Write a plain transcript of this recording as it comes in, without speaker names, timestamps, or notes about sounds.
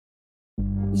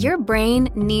Your brain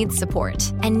needs support,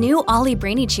 and new Ollie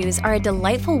Brainy Chews are a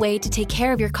delightful way to take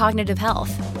care of your cognitive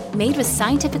health. Made with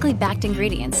scientifically backed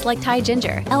ingredients like Thai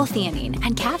ginger, L-theanine,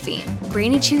 and caffeine,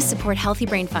 Brainy Chews support healthy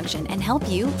brain function and help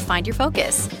you find your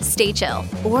focus, stay chill,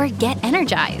 or get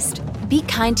energized. Be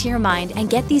kind to your mind and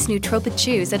get these nootropic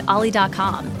chews at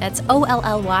ollie.com. That's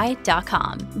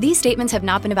OLLY.com. These statements have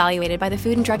not been evaluated by the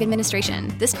Food and Drug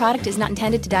Administration. This product is not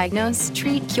intended to diagnose,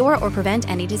 treat, cure, or prevent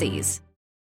any disease.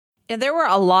 Yeah, there were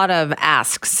a lot of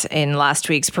asks in last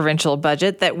week's provincial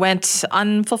budget that went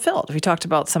unfulfilled. We talked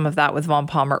about some of that with Vaughn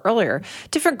Palmer earlier.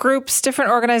 Different groups,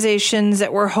 different organizations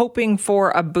that were hoping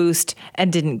for a boost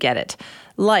and didn't get it,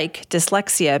 like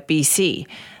Dyslexia BC.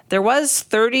 There was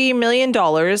 $30 million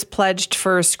pledged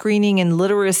for screening and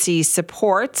literacy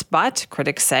supports, but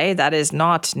critics say that is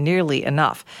not nearly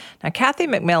enough. Now, Kathy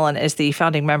McMillan is the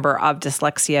founding member of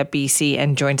Dyslexia BC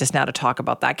and joins us now to talk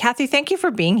about that. Kathy, thank you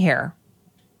for being here.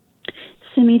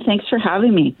 Simi, thanks for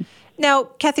having me. Now,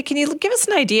 Kathy, can you give us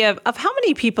an idea of how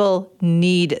many people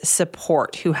need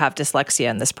support who have dyslexia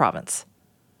in this province?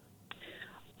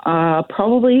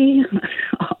 Probably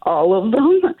all of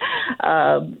them.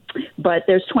 But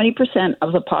there's 20%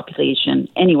 of the population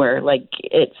anywhere. Like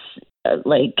it's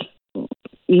like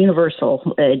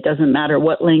universal. It doesn't matter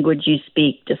what language you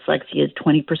speak. Dyslexia is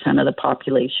 20% of the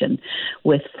population,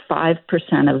 with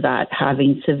 5% of that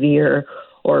having severe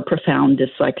or profound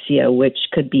dyslexia, which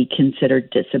could be considered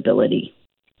disability.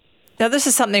 Now, this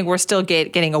is something we're still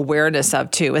getting awareness of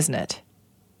too, isn't it?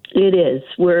 It is.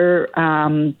 We're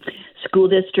school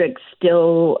districts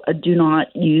still do not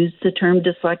use the term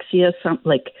dyslexia.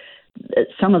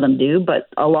 Some of them do, but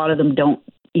a lot of them don't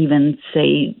even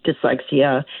say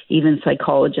dyslexia. Even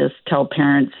psychologists tell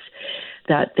parents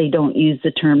that they don't use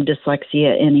the term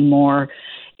dyslexia anymore.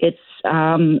 It's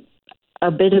a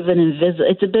bit of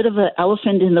it's a bit of an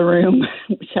elephant in the room,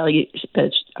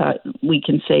 we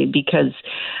can say, because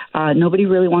nobody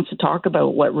really wants to talk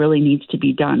about what really needs to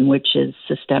be done, which is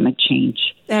systemic change.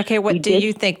 Okay, what do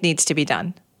you think needs to be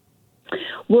done?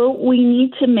 Well, we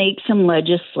need to make some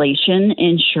legislation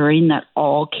ensuring that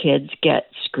all kids get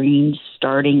screened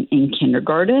starting in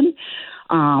kindergarten.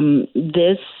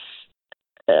 This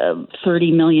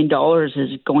 $30 million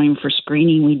is going for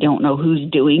screening. We don't know who's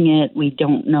doing it. We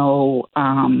don't know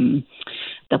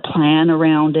the plan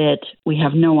around it. We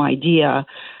have no idea.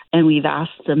 And we've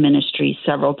asked the ministry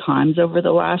several times over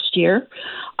the last year.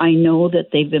 I know that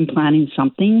they've been planning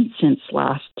something since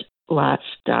the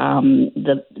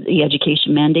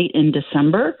education mandate in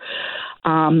December.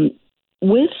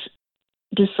 With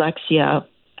dyslexia,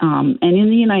 and in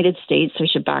the United States, I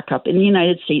should back up. In the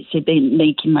United States, they've been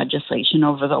making legislation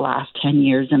over the last 10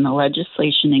 years, and the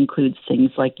legislation includes things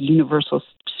like universal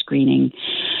screening,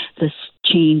 this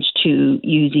change to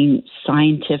using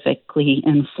scientifically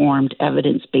informed,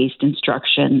 evidence-based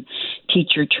instruction,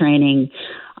 teacher training,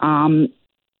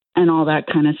 and all that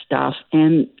kind of stuff.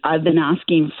 And I've been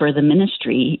asking for the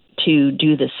ministry to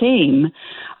do the same,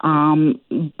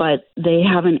 but they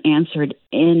haven't answered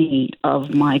any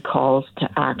of my calls to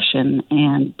action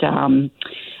and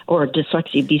or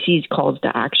Dyslexia BC's calls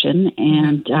to action.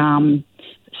 And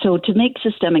so to make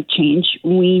systemic change,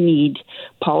 we need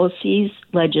policies,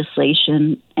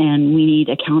 legislation, and we need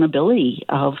accountability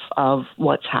of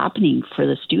what's happening for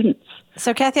the students.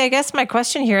 So, Kathy, I guess my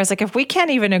question here is, if we can't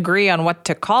even agree on what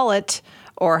to call it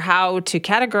or how to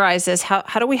categorize this, how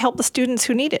do we help the students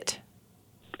who need it?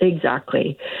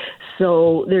 Exactly.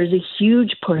 So there's a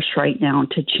huge push right now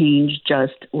to change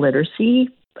just literacy,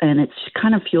 and it's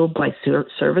kind of fueled by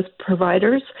service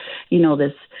providers. You know,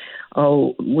 this,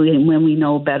 when we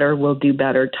know better, we'll do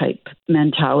better type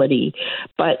mentality.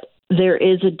 But there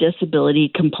is a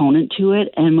disability component to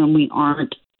it, and when we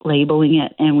aren't labeling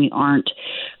it and we aren't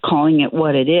calling it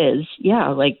what it is,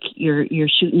 you're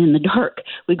shooting in the dark.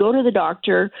 We go to the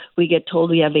doctor, we get told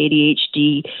we have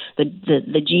ADHD, the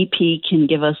GP can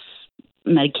give us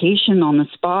medication on the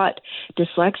spot.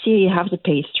 Dyslexia, you have to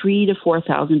pay $3,000 to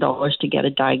 $4,000 to get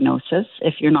a diagnosis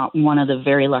if you're not one of the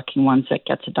very lucky ones that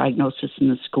gets a diagnosis in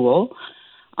the school.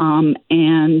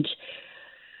 And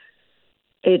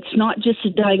it's not just a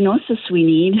diagnosis we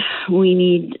need. We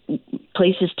need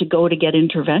places to go to get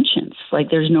interventions.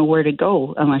 There's nowhere to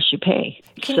go unless you pay.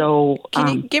 Can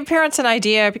you give parents an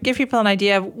idea, give people an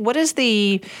idea of what is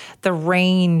the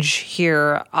range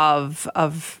here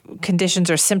of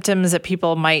conditions or symptoms that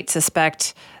people might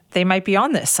suspect they might be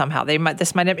on this somehow?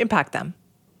 This might impact them.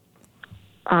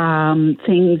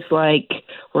 Things like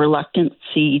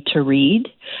reluctancy to read.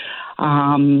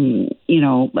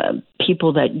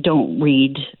 People that don't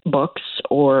read books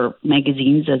or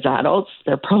magazines as adults,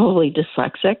 they're probably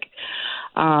dyslexic.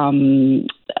 people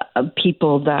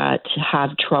that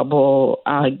have trouble.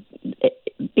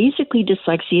 Basically,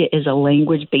 dyslexia is a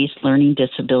language-based learning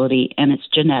disability, and it's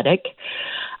genetic.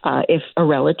 If a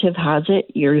relative has it,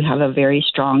 you have a very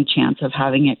strong chance of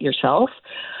having it yourself.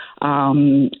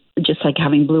 Just like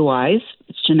having blue eyes,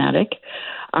 it's genetic.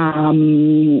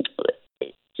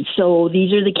 So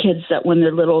these are the kids that when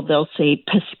they're little, they'll say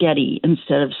Paschetti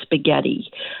instead of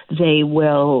spaghetti. They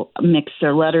will mix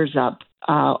their letters up.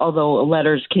 Although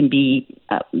letters can be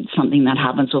something that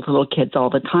happens with little kids all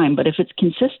the time, but if it's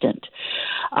consistent,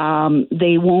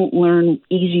 they won't learn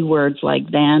easy words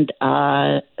like then,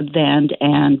 and,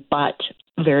 but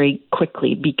very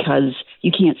quickly because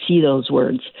you can't see those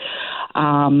words.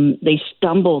 They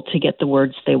stumble to get the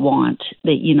words they want.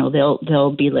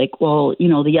 They'll be like, well,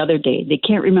 the other day. They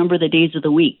can't remember the days of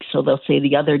the week, so they'll say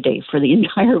the other day for the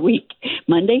entire week.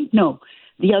 Monday? No.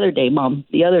 The other day, Mom,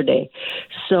 the other day.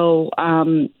 So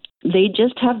they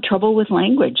just have trouble with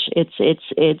language. It's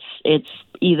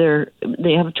either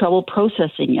they have trouble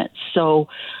processing it, so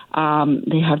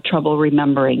they have trouble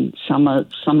remembering some of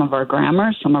our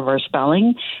grammar, some of our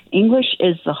spelling. English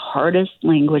is the hardest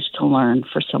language to learn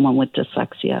for someone with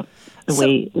dyslexia.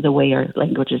 The way our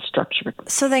language is structured.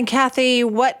 So then, Kathy,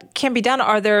 what can be done?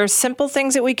 Are there simple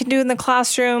things that we can do in the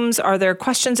classrooms? Are there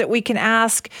questions that we can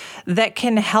ask that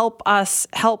can help us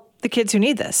help the kids who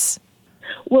need this?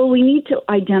 Well, we need to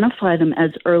identify them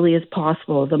as early as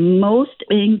possible. The most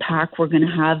impact we're going to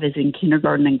have is in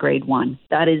kindergarten and grade 1.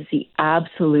 That is the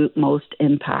absolute most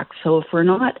impact. So if we're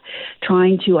not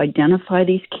trying to identify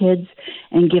these kids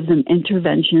and give them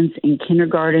interventions in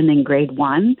kindergarten and grade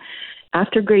 1,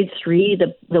 after grade 3,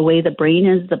 the way the brain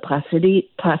is, the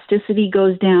plasticity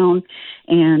goes down,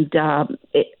 and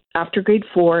after grade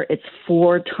 4, it's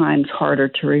 4 times harder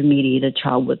to remediate a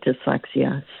child with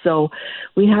dyslexia. So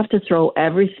we have to throw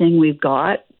everything we've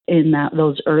got in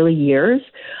those early years,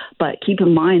 but keep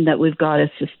in mind that we've got a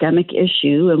systemic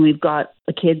issue, and we've got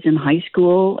kids in high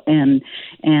school and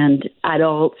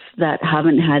adults that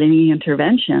haven't had any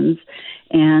interventions,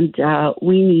 and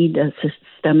we need a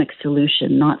systemic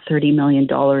solution, not $30 million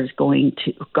going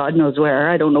to God knows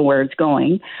where. I don't know where it's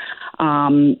going.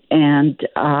 The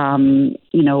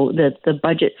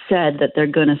budget said that they're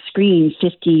going to screen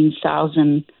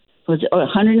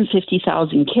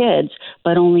 150,000 kids,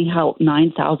 but only help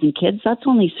 9,000 kids. That's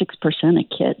only 6% of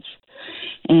kids.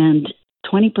 And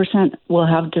 20% will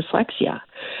have dyslexia.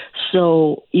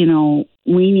 So,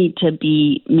 we need to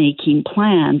be making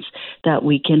plans that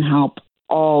we can help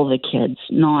all the kids,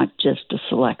 not just a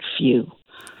select few.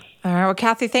 All right. Well,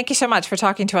 Kathy, thank you so much for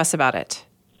talking to us about it.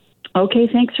 Okay,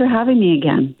 thanks for having me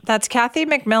again. That's Kathy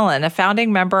McMillan, a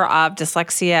founding member of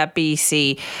Dyslexia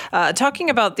BC, talking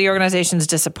about the organization's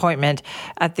disappointment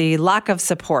at the lack of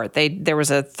support. There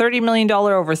was a $30 million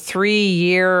over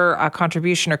 3-year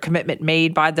contribution or commitment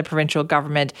made by the provincial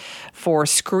government for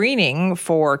screening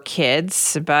for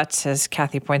kids. But as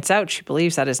Kathy points out, she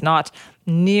believes that is not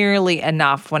nearly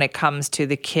enough when it comes to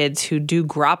the kids who do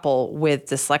grapple with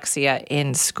dyslexia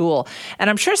in school. And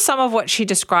I'm sure some of what she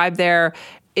described there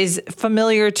is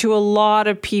familiar to a lot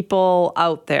of people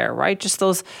out there, right? Just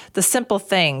the simple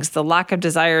things, the lack of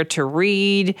desire to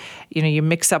read, you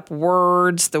mix up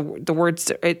words, the words,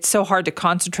 it's so hard to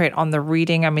concentrate on the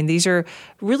reading. I mean, these are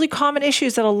really common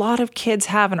issues that a lot of kids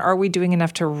have. And are we doing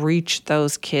enough to reach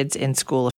those kids in school?